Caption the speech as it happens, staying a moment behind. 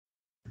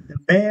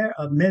The mayor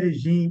of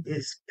Medellin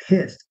is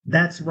pissed.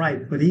 That's right.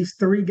 For these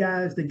three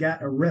guys that got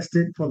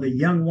arrested for the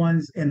young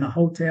ones in the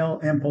hotel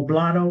in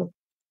Poblado,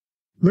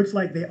 looks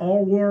like they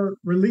all were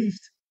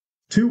released.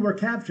 Two were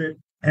captured,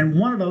 and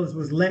one of those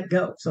was let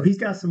go. So he's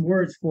got some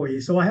words for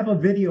you. So I have a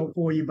video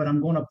for you, but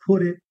I'm going to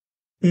put it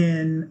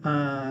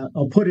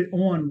I'll put it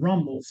on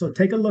Rumble. So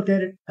take a look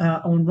at it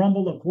on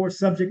Rumble. Of course,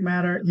 subject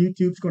matter,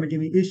 YouTube's going to give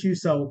me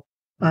issues. So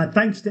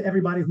thanks to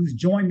everybody who's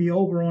joined me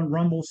over on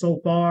Rumble so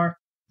far.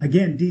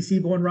 Again,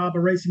 dcbornrob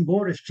Erasing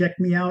Borders. Check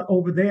me out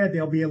over there.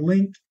 There'll be a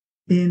link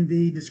in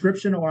the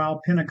description, or I'll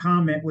pin a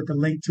comment with a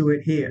link to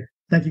it here.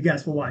 Thank you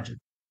guys for watching.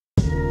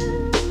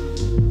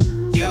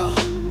 Yo.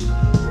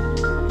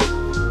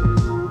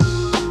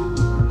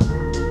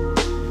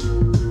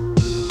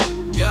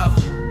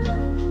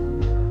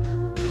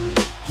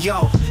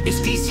 Yo,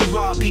 it's DC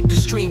Raw, beat the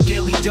stream,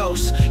 daily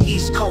dose.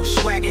 East Coast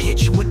swagger,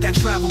 hit you with that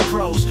travel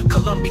pros.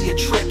 Colombia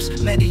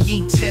trips,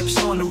 Medellin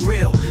tips on the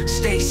real.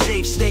 Stay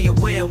safe, stay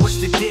aware, what's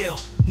the deal?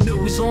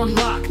 News on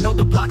lock, know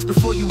the blocks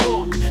before you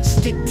walk.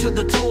 Stick to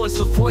the tours,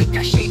 avoid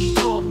that shady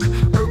talk.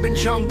 Urban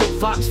jungle,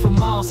 vibes for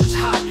miles, it's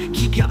hot.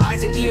 Keep your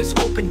eyes and ears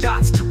open,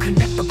 dots to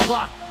connect the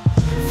plot.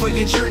 For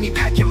your journey,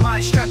 pack your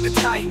mind, strap it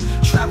tight.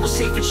 Travel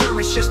safe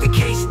insurance, just in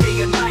case,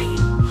 day or night.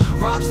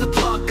 Rob's the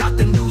plug, got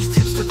the news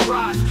tips to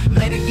thrive.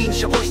 Medellin's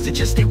your oyster,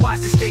 just stay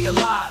wise and stay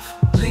alive.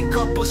 Link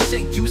up or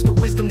sink, use the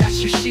wisdom,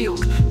 that's your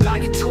shield.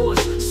 Guided tours,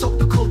 soak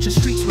the culture,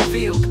 streets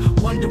revealed.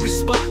 Wondrous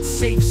spots,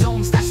 safe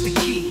zones, that's the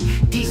key.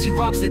 DC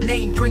Rob's the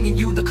name, bringing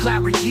you the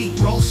clarity.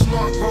 Roll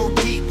smart, roll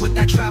deep with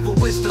that travel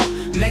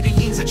wisdom.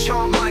 Medellin's a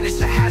charm, minus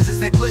the hazards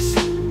that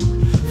glisten.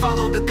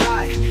 Follow the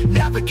guide,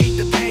 navigate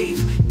the pave.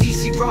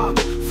 DC Rob,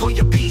 for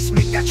your peace,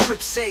 make that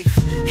trip safe.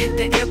 Hit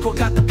the airport,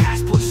 got the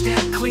passport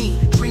stamp clean.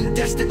 Dream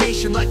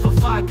destination, like a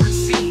vibrant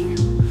scene.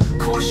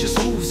 Cautious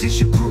moves is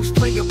your grooves,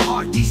 play your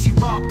part. DC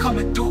Rob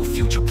coming through,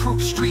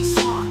 future-proof street.